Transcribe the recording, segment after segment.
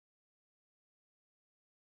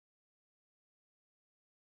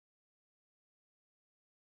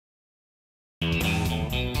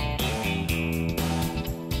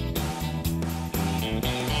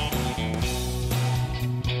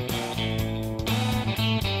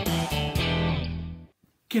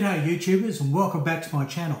G'day YouTubers and welcome back to my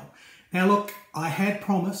channel. Now look, I had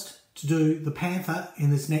promised to do the Panther in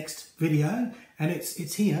this next video and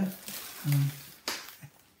it's here.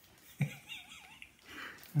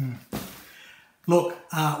 Look,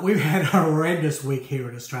 we've had a horrendous week here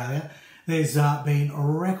in Australia. There's been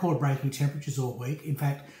record-breaking temperatures all week. In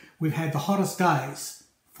fact, we've had the hottest days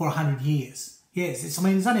for 100 years. Yes,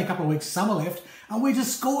 there's only a couple of weeks of summer left and we're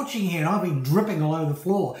just scorching here and I've been dripping all over the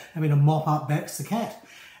floor, having to mop up Bax the cat.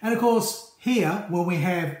 And of course, here, when we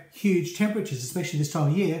have huge temperatures, especially this time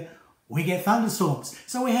of year, we get thunderstorms.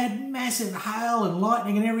 So we had massive hail and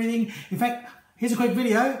lightning and everything. In fact, here's a quick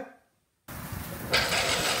video.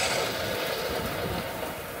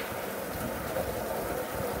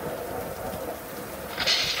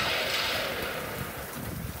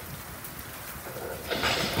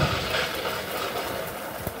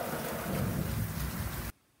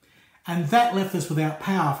 And that left us without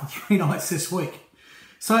power for 3 nights this week.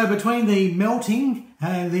 So between the melting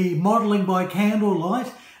and the modelling by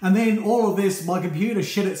candlelight and then all of this, my computer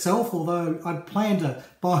shit itself, although I'd planned to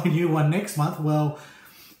buy a new one next month. Well,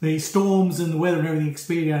 the storms and the weather and everything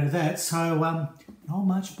expedited that, so not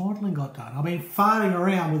much modelling got done. I've been farting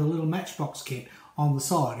around with a little matchbox kit on the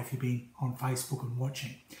side if you've been on Facebook and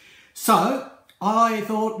watching. So I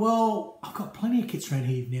thought, well, I've got plenty of kits around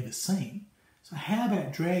here you've never seen. So how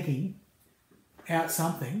about dragging out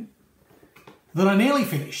something that I nearly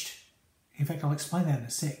finished. In fact, I'll explain that in a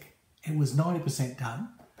sec. It was 90% done,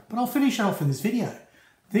 but I'll finish it off in this video.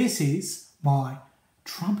 This is my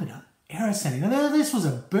Trumpeter Aerosani. Now, this was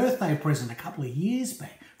a birthday present a couple of years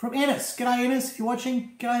back from Ennis. G'day, Ennis, if you're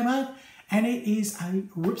watching. G'day, mate. And it is a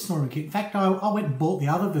rip-snoring kit. In fact, I went and bought the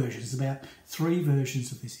other versions. There's about 3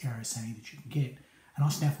 versions of this Aerosani that you can get. And I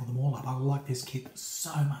snaffled them all up. I like this kit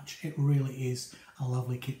so much. It really is a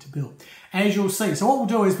lovely kit to build. As you'll see, so what we'll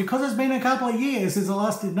do is, because it's been a couple of years since I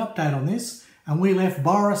last did an update on this, and we left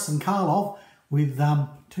Boris and Karloff with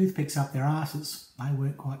toothpicks up their asses. They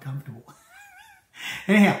weren't quite comfortable.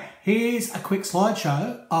 Anyhow, here's a quick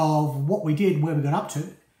slideshow of what we did, where we got up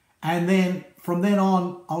to, and then from then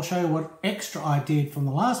on, I'll show you what extra I did from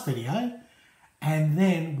the last video, and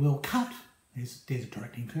then we'll cut. There's a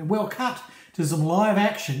directing term. We'll cut to some live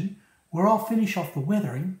action where I'll finish off the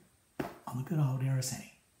weathering on the good old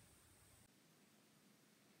Aerosani.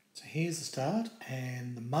 So here's the start,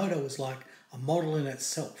 and the motor was like a model in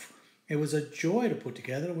itself. It was a joy to put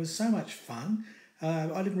together. It was so much fun.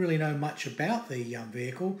 I didn't really know much about the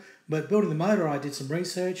vehicle, but building the motor, I did some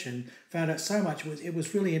research and found out so much. It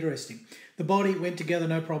was really interesting. The body went together,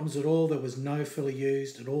 no problems at all. There was no filler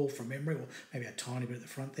used at all from memory, or maybe a tiny bit at the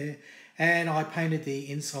front there. And I painted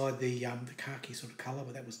the inside the khaki sort of colour,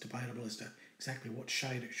 but that was debatable as to exactly what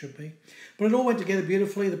shade it should be. But it all went together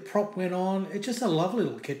beautifully. The prop went on. It's just a lovely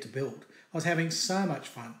little kit to build. I was having so much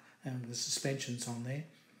fun, and the suspension's on there.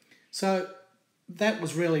 So that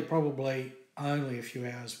was really probably only a few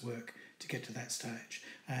hours work to get to that stage.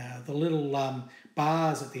 The little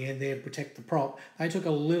bars at the end there to protect the prop, they took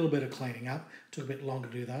a little bit of cleaning up. It took a bit longer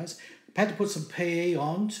to do those. I had to put some PE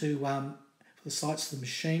on to for the sights of the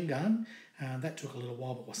machine gun. That took a little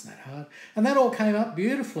while, but wasn't that hard. And that all came up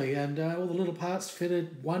beautifully, and all the little parts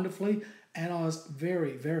fitted wonderfully, and I was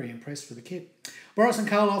very, very impressed with the kit. Boris and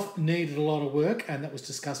Karloff needed a lot of work, and that was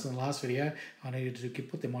discussed in the last video. I needed to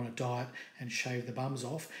put them on a diet and shave the bums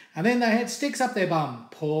off. And then they had sticks up their bum.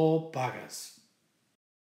 Poor buggers.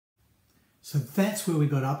 So that's where we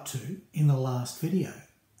got up to in the last video.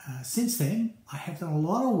 Since then, I have done a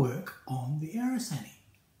lot of work on the Aerosani.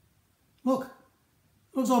 Look,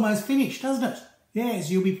 looks almost finished, doesn't it? Yes,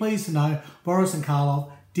 you'll be pleased to know Boris and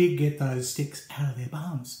Karloff did get those sticks out of their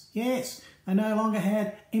bums. Yes, they no longer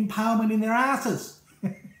had impalement in their asses.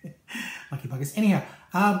 Lucky buggers. Anyhow,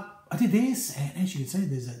 I did this, and as you can see,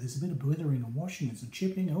 there's a bit of weathering and washing and some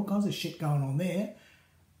chipping and all kinds of shit going on there.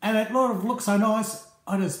 And it sort of looks so nice,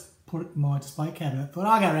 I just put it in my display cabinet. Thought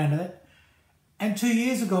I'll get around to it. And 2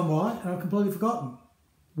 years have gone by, and I've completely forgotten.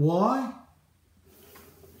 Why?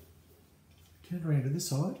 Turn around to this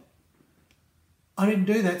side. I didn't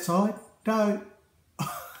do that side. No.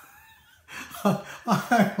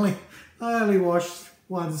 I only washed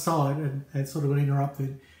one side and sort of got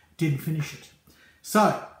interrupted. Didn't finish it.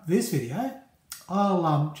 So this video,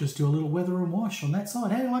 I'll just do a little weather and wash on that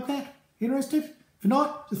side. How do you like that? Interested? If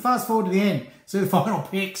not, just fast forward to the end. See the final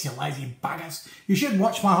pics, you lazy buggers. You should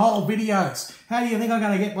watch my whole videos. How do you think I'm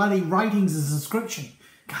going to get bloody ratings and subscription?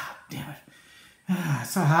 God damn it.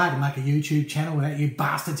 It's so hard to make a YouTube channel without you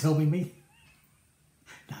bastards helping me.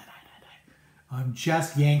 No. I'm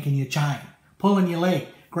just yanking your chain, pulling your leg,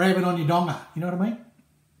 grabbing on your donga. You know what I mean?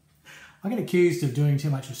 I get accused of doing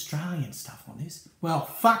too much Australian stuff on this. Well,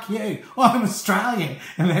 fuck you. I'm Australian,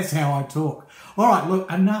 and that's how I talk. All right,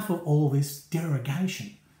 look, enough of all this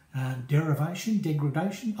derogation.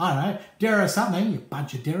 Degradation? I don't know. Dera something, you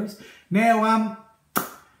bunch of deras. Now,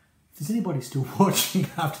 if there's anybody still watching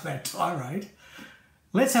after that tirade,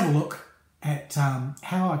 let's have a look at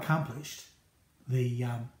how I accomplished the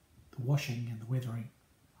washing and the weathering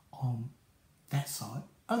on that side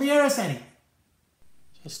of the Aerosani.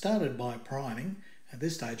 So I started by priming. At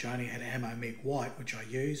this stage I only had Ammo MIG white, which I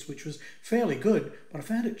used, which was fairly good, but I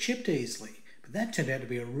found it chipped easily. But that turned out to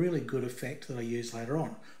be a really good effect that I used later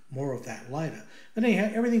on. More of that later. But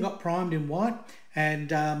anyhow, everything got primed in white,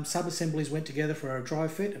 and sub-assemblies went together for a dry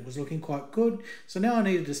fit and was looking quite good. So now I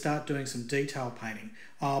needed to start doing some detail painting.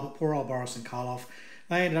 But poor old Boris and Karloff,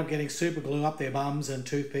 they ended up getting super glue up their bums and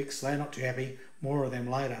toothpicks. They're not too happy. More of them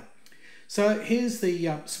later. So here's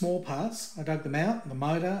the small parts. I dug them out, the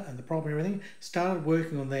motor and the prop and everything. Started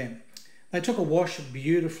working on them. They took a wash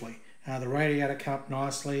beautifully. The radiator came up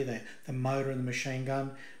nicely, the motor and the machine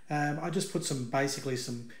gun. I just put some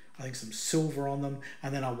silver on them,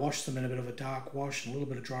 and then I washed them in a bit of a dark wash and a little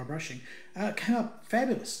bit of dry brushing. It came up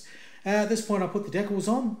fabulous. At this point I put the decals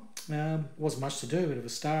on. Wasn't much to do, a bit of a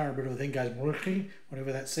star, a bit of a thing goes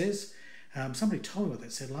whatever that says. Somebody told me what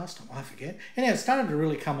that said last time, I forget. Anyhow, it started to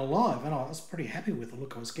really come alive, and I was pretty happy with the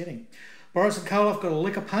look I was getting. Boris and Karloff got a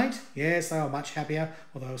lick of paint. Yes, they were much happier,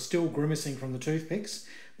 although they were still grimacing from the toothpicks.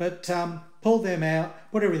 But pulled them out,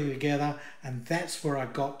 put everything together, and that's where I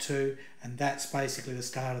got to, and that's basically the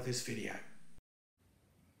start of this video.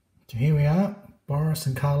 So here we are. Boris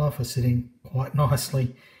and Karloff are sitting quite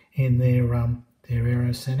nicely in their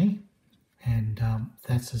Aerosani, and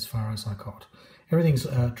that's as far as I got. Everything's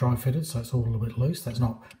dry fitted, so it's all a little bit loose. That's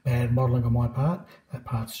not bad modelling on my part. That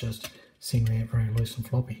part's just sitting there very loose and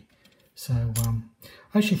floppy. So I'm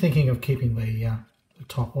actually thinking of keeping the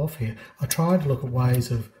top off here. I tried to look at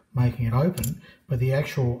ways of making it open, but the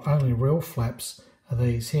actual only real flaps are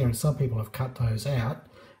these here, and some people have cut those out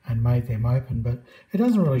and made them open, but it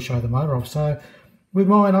doesn't really show the motor off. So with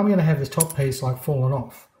mine, I'm going to have this top piece like fallen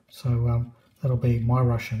off. So that'll be my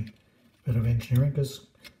Russian bit of engineering, because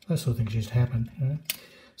those sort of things used to happen, you know.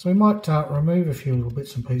 So we might remove a few little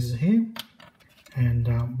bits and pieces here,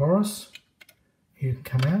 and Boris, you can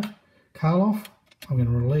come out. Karloff, I'm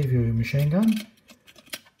going to relieve you of your machine gun.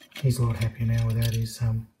 He's a lot happier now without his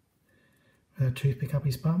toothpick up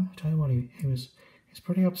his bum. I tell you what, he's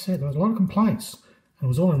pretty upset. There was a lot of complaints, and it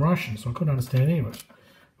was all in Russian, so I couldn't understand any of it.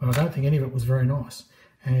 But I don't think any of it was very nice.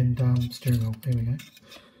 And steering wheel, there we go.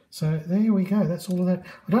 So there we go. That's all of that.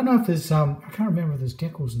 I don't know if there's I can't remember if there's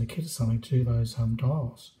decals in the kit or something to those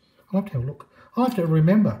dials. I'll have to have a look. I'll have to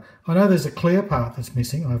remember. I know there's a clear part that's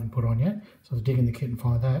missing. I haven't put on yet, so I'll dig in the kit and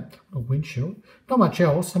find that. A windshield. Not much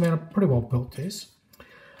else. I mean, I pretty well built this.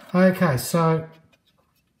 Okay, so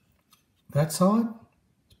that side,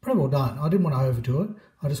 it's pretty well done. I didn't want to overdo it.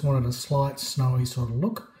 I just wanted a slight snowy sort of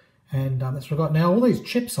look, and that's what I got. Now, all these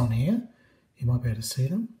chips on here, you might be able to see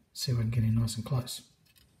them. See if I can get in nice and close.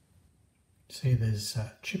 See, there's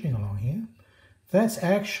chipping along here. That's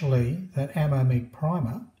actually that Ammo MIG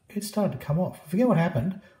primer. It started to come off. I forget what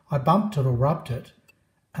happened. I bumped it or rubbed it,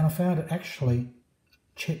 and I found it actually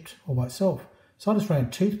chipped all by itself. So I just ran a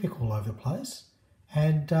toothpick all over the place,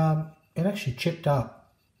 and it actually chipped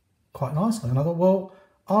up quite nicely. And I thought, well,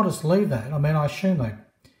 I'll just leave that. I mean, I assume they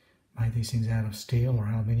made these things out of steel or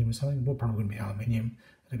aluminium or something. Well, probably wouldn't be aluminium.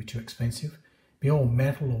 That'd be too expensive. Be all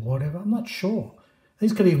metal or whatever. I'm not sure.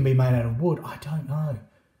 These could even be made out of wood. I don't know.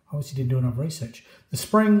 Obviously didn't do enough research. The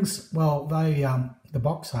springs, well, they the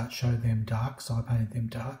box art showed them dark, so I painted them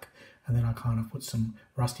dark, and then I kind of put some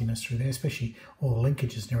rustiness through there, especially all the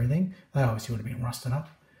linkages and everything. They obviously would have been rusted up.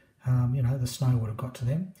 You know, the snow would have got to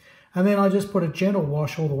them. And then I just put a gentle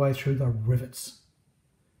wash all the way through the rivets.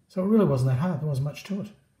 So it really wasn't that hard. There wasn't much to it.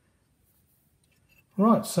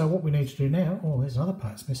 Right, so what we need to do now, oh, there's another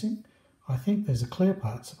part's missing. I think there's a clear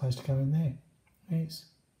part supposed to go in there. Yes.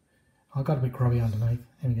 I got a bit grubby underneath.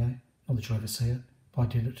 There we go. Not that you'll ever see it, but I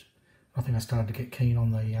did it. I think I started to get keen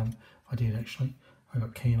on the, I did actually. I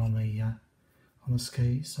got keen on the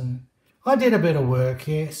skis, so I did a bit of work,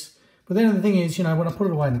 yes. But then the thing is, you know, when I put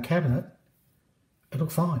it away in the cabinet, it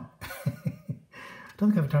looked fine. I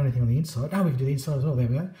don't think I've done anything on the inside. Oh, we can do the inside as well. There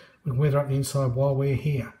we go. We can weather up the inside while we're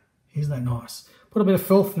here. Isn't that nice? Put a bit of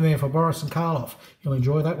filth in there for Boris and Karloff. You'll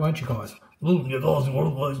enjoy that, won't you guys? We will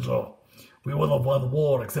not find the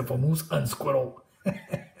wall except for moose and squirrel.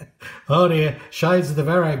 Oh dear, shades of the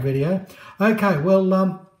Varag video. Okay,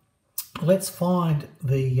 well, let's find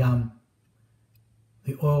the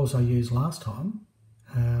oils I used last time.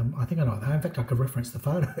 I think I know that. In fact, I could reference the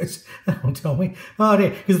photos. That'll tell me. Oh dear.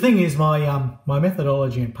 Because the thing is, my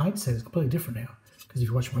methodology in paint set is completely different now. Because if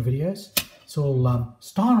you watch my videos, it's all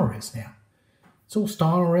Styrolres now. It's all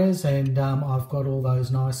Styrolres, and I've got all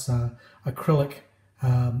those nice acrylic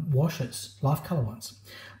washes, life colour ones.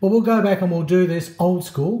 But we'll go back and we'll do this old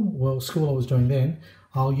school. Well, school I was doing then.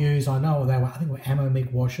 I'll use, I know they were, I think they were Ammo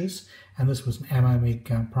Mig washes, and this was an Ammo Mig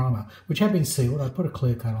primer, which had been sealed. I put a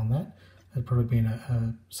clear coat on that. There'd probably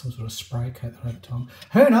been some sort of spray coat that I had time.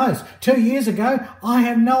 Who knows? 2 years ago, I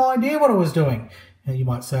have no idea what I was doing. And you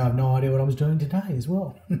might say I have no idea what I was doing today as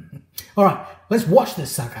well. All right, let's watch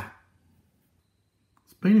this sucker.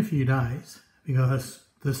 It's been a few days because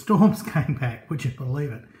the storms came back, would you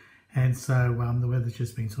believe it? And so the weather's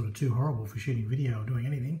just been sort of too horrible for shooting video or doing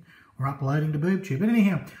anything or uploading to BoobTube. But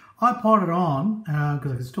anyhow, I potted on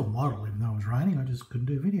because I could still model even though it was raining. I just couldn't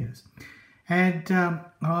do videos. And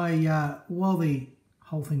while the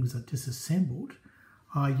whole thing was disassembled,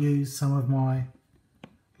 I used some of my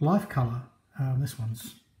life colour. This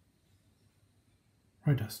one's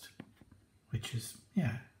Road Dust, which is,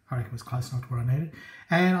 yeah, I reckon was close enough to what I needed.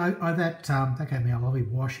 And that gave me a lovely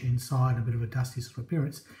wash inside, a bit of a dusty sort of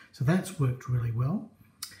appearance. So that's worked really well.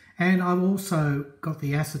 And I've also got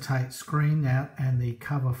the acetate screen out and the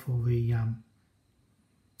cover for the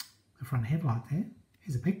front headlight there.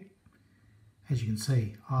 Here's a pic. As you can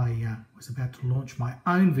see, I was about to launch my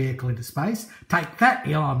own vehicle into space. Take that,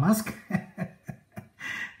 Elon Musk.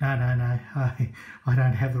 No, I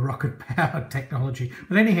don't have the rocket-powered technology.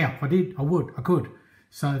 But anyhow, if I did, I could.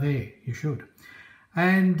 So there, you should.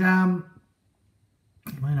 And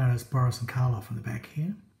you may notice Boris and Karloff in the back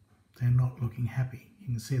here. They're not looking happy. You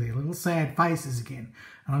can see their little sad faces again.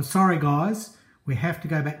 And I'm sorry, guys. We have to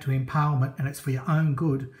go back to impalement, and it's for your own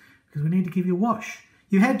good, because we need to give you a wash.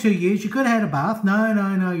 You had 2 years. You could have had a bath.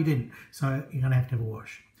 No, you didn't. So you're going to have a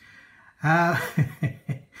wash.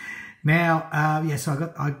 Now, yeah,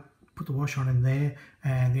 so I put the wash on in there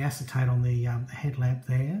and the acetate on the headlamp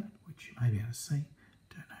there, which you may be able to see.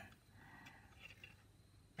 Don't know.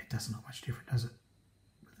 It doesn't look much different, does it?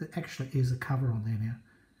 There actually is a cover on there now.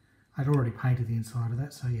 I'd already painted the inside of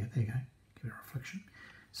that, so yeah, there you go. Give it a reflection.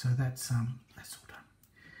 So that's all done.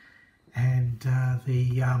 And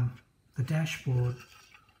the dashboard,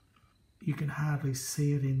 you can hardly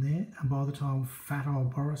see it in there, and by the time fat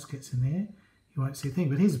old Boris gets in there, you won't see a thing.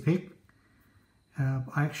 But here's a pic.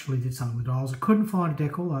 I actually did something with dials. I couldn't find a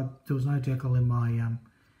decal. There was no decal in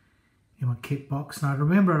my kit box. And I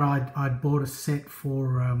remember I'd bought a set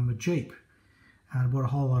for a Jeep. I bought a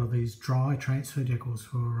whole lot of these dry transfer decals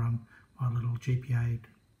for my little GPA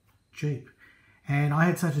Jeep. And I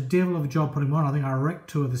had such a devil of a job putting them on. I think I wrecked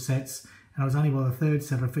 2 of the sets, and I was only by the 3rd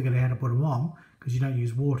set I figured out how to put them on, because you don't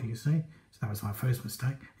use water, you see. So that was my first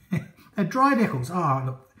mistake. They're dry decals. Oh,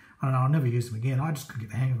 look. I don't know, I'll never use them again. I just couldn't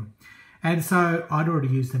get the hang of them. And so I'd already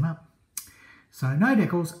used them up. So no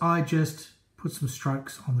decals, I just put some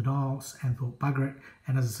strokes on the dials and thought, bugger it.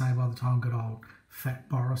 And as I say, by the time good old fat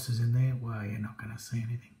Boris is in there, well, you're not going to see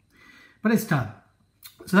anything. But it's done.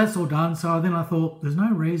 So that's all done. So then I thought, there's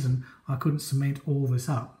no reason I couldn't cement all this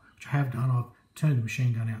up, which I have done. I've turned the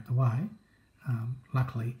machine gun out the way.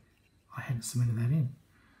 Luckily, I hadn't cemented that in.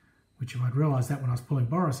 Which if I'd realised that when I was pulling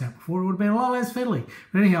Boris out before, it would have been a lot less fiddly.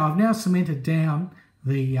 But anyhow, I've now cemented down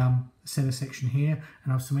the centre section here,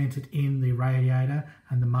 and I've cemented in the radiator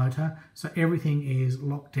and the motor. So everything is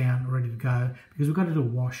locked down, ready to go, because we've got to do a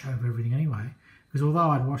wash over everything anyway. Because although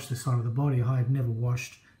I'd washed this side of the body, I had never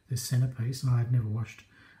washed this centrepiece, and I had never washed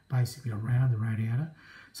basically around the radiator.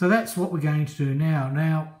 So that's what we're going to do now.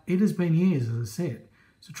 Now, it has been years, as I said,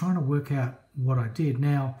 so trying to work out what I did.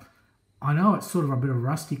 Now, I know it's sort of a bit of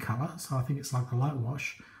rusty colour, so I think it's like the light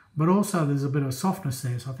wash, but also there's a bit of softness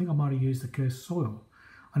there, so I think I might have used the cursed soil.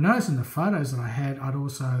 I noticed in the photos that I had, there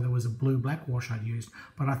was a blue-black wash I'd used,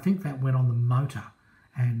 but I think that went on the motor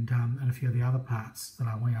and a few of the other parts that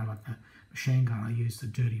I went out, like the machine gun, I used the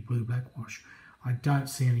dirty blue-black wash. I don't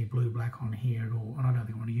see any blue-black on here at all, and I don't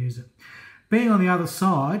think I want to use it. Being on the other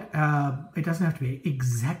side, it doesn't have to be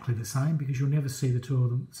exactly the same, because you'll never see the 2 of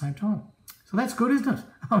them at the same time. So that's good, isn't it?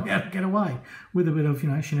 I'll be able to get away with a bit of,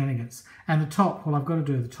 shenanigans. And the top, well, I've got to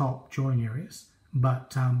do the top joining areas.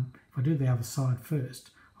 But if I do the other side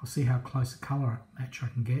first, I'll see how close a colour match I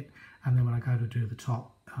can get. And then when I go to do the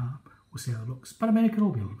top, we'll see how it looks. But I mean, it could all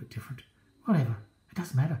be a little bit different. Whatever. It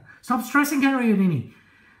doesn't matter. Stop stressing, Gary Houdini.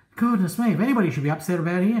 Goodness me, if anybody should be upset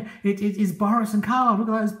about here, it is Boris and Karloff. Look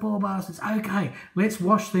at those poor bastards. Okay, let's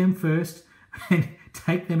wash them first and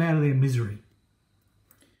take them out of their misery.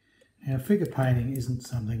 Now, figure painting isn't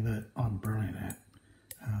something that I'm brilliant at.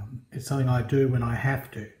 It's something I do when I have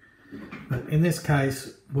to. But in this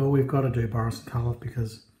case, well, we've got to do Boris and Karloff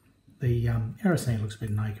because the Aerosani looks a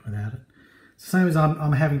bit naked without it. It's the same as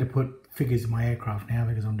I'm having to put figures in my aircraft now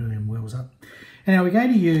because I'm doing wheels up. Now we're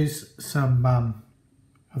going to use some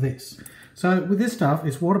of this. So with this stuff,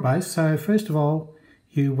 it's water-based. So first of all,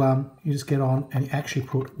 you just get on and you actually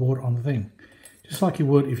put water on the thing, just like you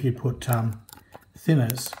would if you put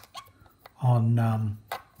thinners on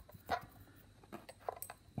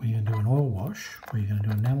when you're going to do an oil wash, or you're going to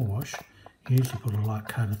do an enamel wash. You usually put a light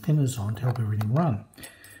coat of thinners on to help everything run.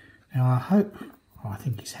 Now I hope, I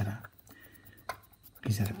think he's had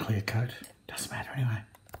a clear coat. Doesn't matter anyway.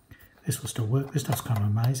 This will still work. This stuff's kind of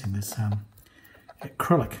amazing. This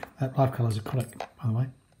acrylic. That life colour is acrylic, by the way.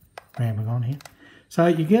 Rambling on here. So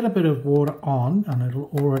you get a bit of water on, and it'll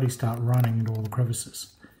already start running into all the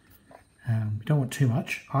crevices. You don't want too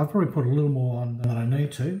much. I've probably put a little more on than I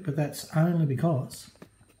need to, but that's only because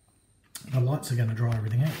the lights are going to dry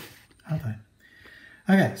everything out, aren't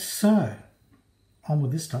they? Okay, so on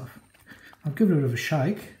with this stuff. I'll give it a bit of a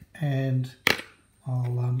shake, and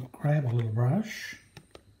I'll grab a little brush.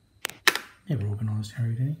 Never organised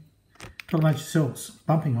Harry, did he? Got a bunch of silks,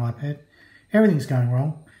 bumping iPad. Everything's going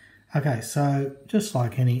wrong. Okay, so just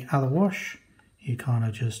like any other wash, you kind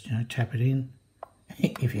of just, tap it in.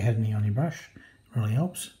 If you had any on your brush, it really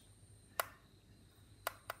helps.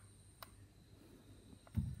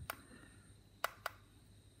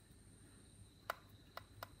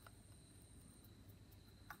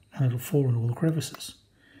 And it'll fall into all the crevices.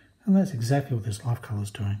 And that's exactly what this life colour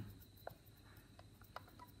is doing.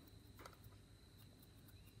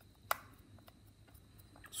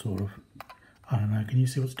 Sort of. I don't know, can you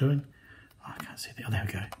see what it's doing? Oh, I can't see that. Oh, there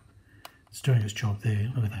we go. It's doing its job there.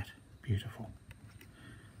 Look at that. Beautiful.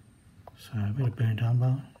 So a bit of burnt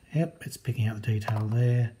umber. Yep, it's picking out the detail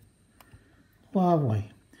there.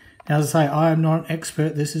 Lovely. Now, as I say, I am not an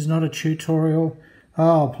expert. This is not a tutorial.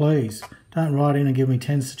 Oh, please, don't write in and give me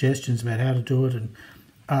 10 suggestions about how to do it. And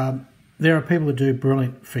there are people that do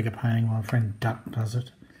brilliant figure painting. My friend Duck does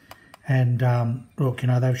it. And look,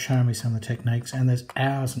 they've shown me some of the techniques, and there's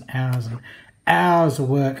hours and hours and hours of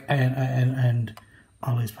work, and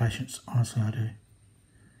I lose patience. Honestly, I do.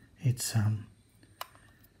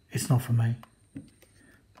 It's not for me.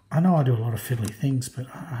 I know I do a lot of fiddly things, but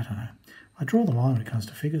I don't know. I draw the line when it comes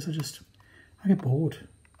to figures. I get bored.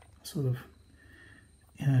 I sort of,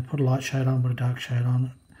 put a light shade on, put a dark shade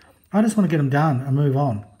on. I just want to get them done and move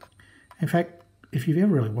on. In fact, if you've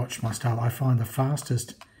ever really watched my style, I find the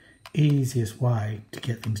fastest, easiest way to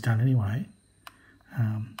get things done anyway.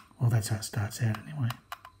 Well, that's how it starts out anyway.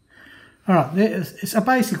 All right, it's a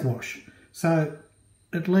basic wash. So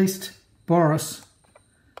at least Boris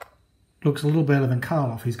looks a little better than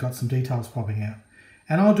Karloff. He's got some details popping out.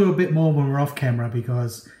 And I'll do a bit more when we're off camera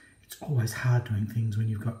because it's always hard doing things when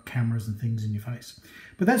you've got cameras and things in your face.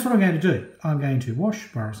 But that's what I'm going to do. I'm going to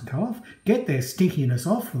wash Boris and Karloff, get their stinkiness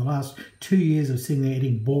off from the last 2 years of sitting there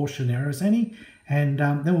eating Borscht and Aerosani, and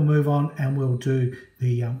then we'll move on and we'll do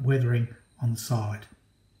the weathering on the side.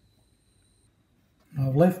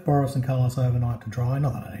 I've left Boris and Karloff overnight to dry.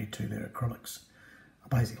 Not that I need to, they're acrylics.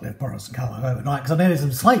 I basically left Boris and Karloff overnight because I needed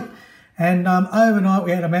some sleep. And overnight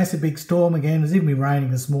we had a massive big storm again. It's even been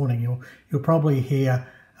raining this morning. You'll probably hear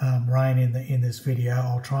rain in this video.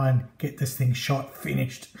 I'll try and get this thing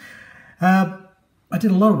finished. I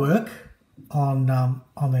did a lot of work on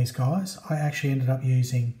these guys. I actually ended up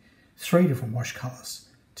using 3 different wash colours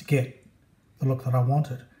to get the look that I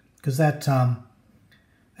wanted, because that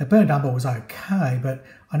burnt umber was okay, but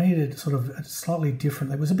I needed sort of a slightly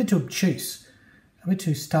different. It was a bit too obtuse, a bit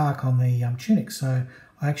too stark on the tunic, so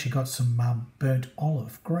I actually got some burnt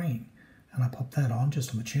olive green, and I popped that on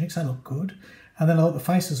just on the tunics. They look good. And then I thought the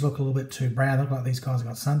faces look a little bit too brown. They look like these guys have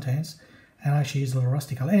got suntans. And I actually used a little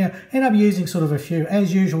rusty colour. Anyway, I ended up using sort of a few.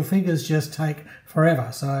 As usual, figures just take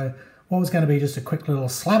forever. So what was going to be just a quick little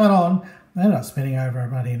slap it on, I ended up spending over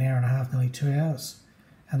about an hour and a half, nearly 2 hours.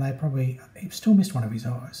 And he still missed one of his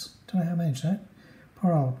eyes. Don't know how I managed that.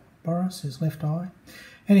 Poor old Boris, his left eye.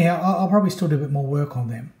 Anyhow, I'll probably still do a bit more work on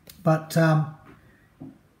them. But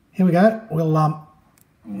here we go. We'll,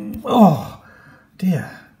 oh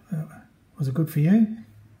dear. Was it good for you?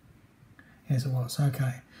 Yes, it was.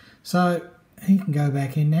 Okay. So he can go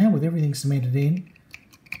back in now with everything cemented in.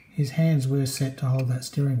 His hands were set to hold that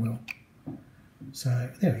steering wheel. So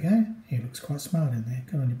there we go. He looks quite smart in there.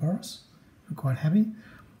 Good on you, Boris. I'm quite happy.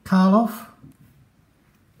 Karloff.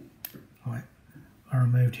 I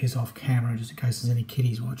removed his off camera just in case there's any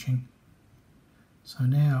kiddies watching. So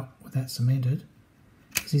now with that cemented,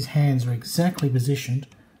 his hands are exactly positioned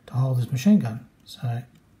to hold his machine gun. So,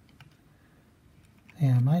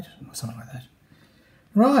 yeah, mate, or something like that.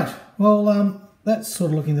 Right, well, that's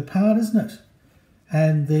sort of looking the part, isn't it?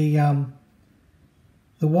 And the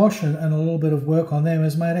wash and a little bit of work on them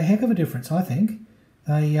has made a heck of a difference, I think.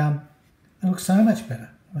 They look so much better.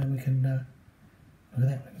 I mean, we can, look at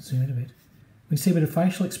that, we can zoom in a bit. We see a bit of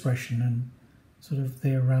facial expression and sort of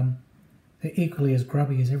they're equally as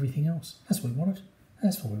grubby as everything else. That's what we wanted.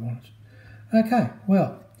 That's what we wanted. Okay,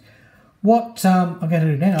 well, what I'm going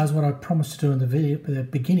to do now is what I promised to do in the video at the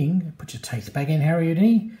beginning. Put your teeth back in, Harry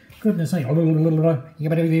Houdini. Goodness me.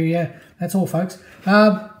 That's all, folks.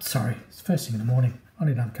 Sorry, it's first thing in the morning. I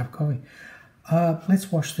need another cup of coffee.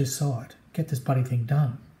 Let's wash this side. Get this bloody thing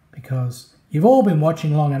done. Because you've all been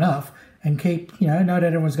watching long enough and keep, you know, no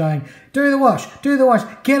doubt everyone's going, do the wash,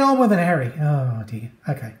 get on with it, Harry. Oh, dear.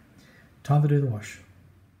 Okay, time to do the wash.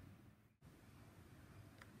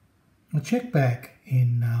 I checked back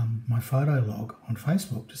in my photo log on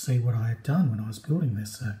Facebook to see what I had done when I was building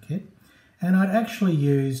this kit, and I'd actually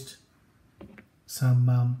used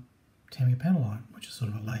some tamiapanelite, which is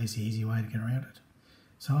sort of a lazy, easy way to get around it.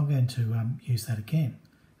 So I'm going to use that again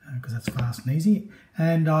because that's fast and easy,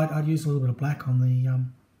 and I'd use a little bit of black on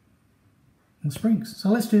the springs. So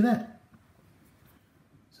let's do that.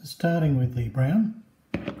 So starting with the brown.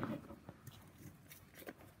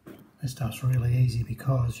 This stuff's really easy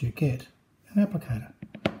because you get an applicator.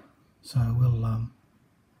 So we'll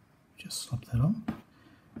just slap that on.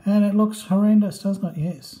 And it looks horrendous, doesn't it?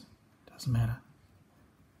 Yes, doesn't matter.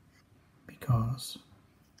 Because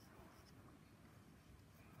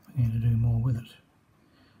I'm going to do more with it.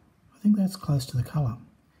 I think that's close to the colour.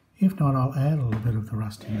 If not, I'll add a little bit of the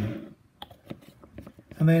rust in there.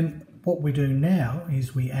 And then what we do now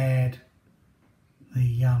is we add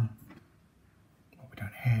the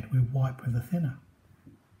we wipe with the thinner.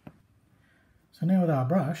 So now with our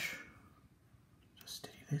brush, just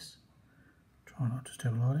steady this, try not to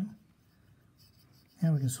disturb lighting.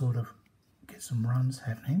 Now we can sort of get some runs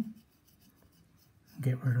happening and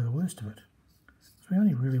get rid of the worst of it. So we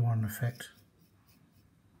only really want an effect.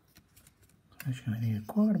 So I'm actually going to need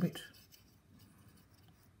quite a bit.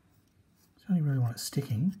 So I only really want it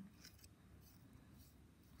sticking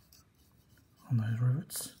on those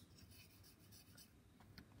rivets.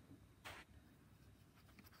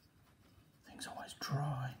 Always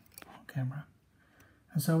dry on camera,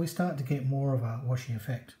 and so we start to get more of a washy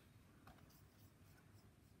effect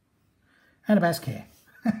and a bass care.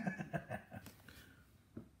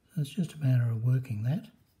 It's just a matter of working that,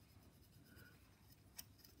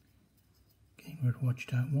 getting rid of what you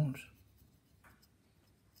don't want.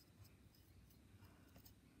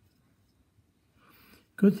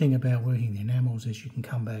 Good thing about working the enamels is you can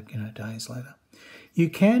come back, days later.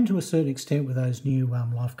 You can, to a certain extent, with those new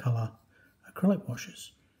life colour acrylic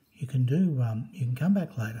washes. You can come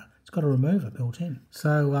back later. It's got a remover built in.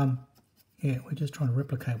 So yeah, we're just trying to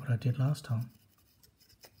replicate what I did last time.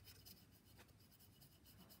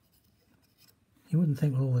 You wouldn't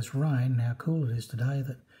think with all this rain and how cool it is today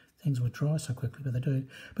that things would dry so quickly, but they do.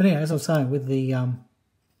 But anyway, as I was saying, with the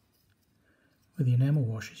enamel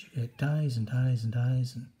washes, you get days and days and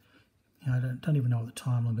days, and I don't even know what the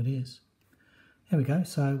time limit is. There we go.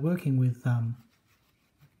 So working with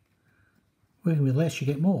less, you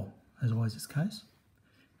get more, as always is the case.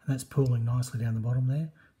 And that's pooling nicely down the bottom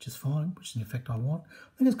there, which is fine, which is the effect I want.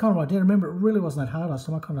 I think it's kind of what I did. Remember, it really wasn't that hard last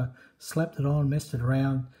time. I kind of slapped it on, messed it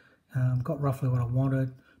around, got roughly what I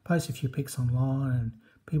wanted, posted a few pics online, and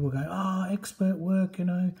people go, oh, expert work,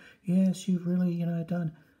 yes, you've really,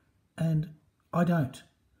 done. And I don't.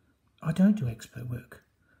 I don't do expert work.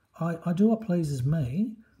 I do what pleases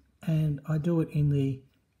me, and I do it in the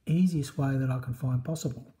easiest way that I can find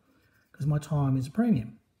possible. Because my time is a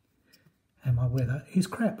premium and my weather is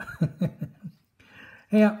crap.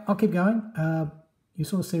 Yeah, I'll keep going. You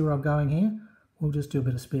sort of see where I'm going here. We'll just do a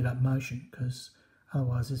bit of speed up motion because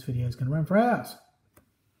otherwise this video is going to run for hours.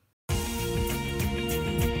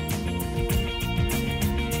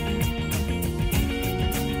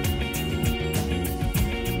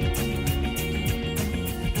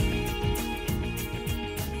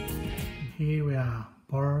 Here we are,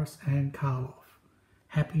 Boris and Karloff.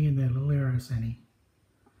 Happy in their little Aerosani.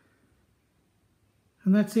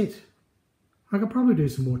 And that's it. I could probably do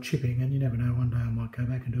some more chipping, and you never know, one day I might go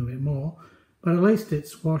back and do a bit more. But at least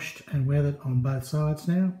it's washed and weathered on both sides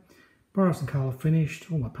now. Boris and Karloff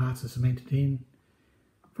finished, all my parts are cemented in.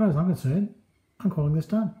 As far as I'm concerned, I'm calling this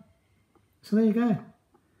done. So there you go.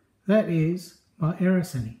 That is my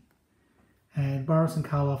Aerosani. And Boris and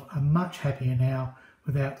Karloff are much happier now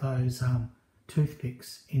without those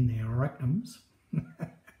toothpicks in their rectums.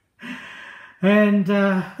 And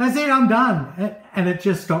that's it, I'm done. And it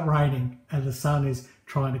just stopped raining and the sun is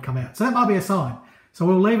trying to come out. So that might be a sign. So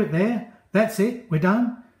we'll leave it there. That's it. We're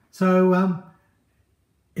done. So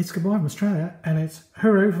it's goodbye from Australia, and it's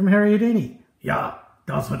hooroo from Harry Houdini. Ja,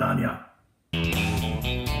 das war dann ja.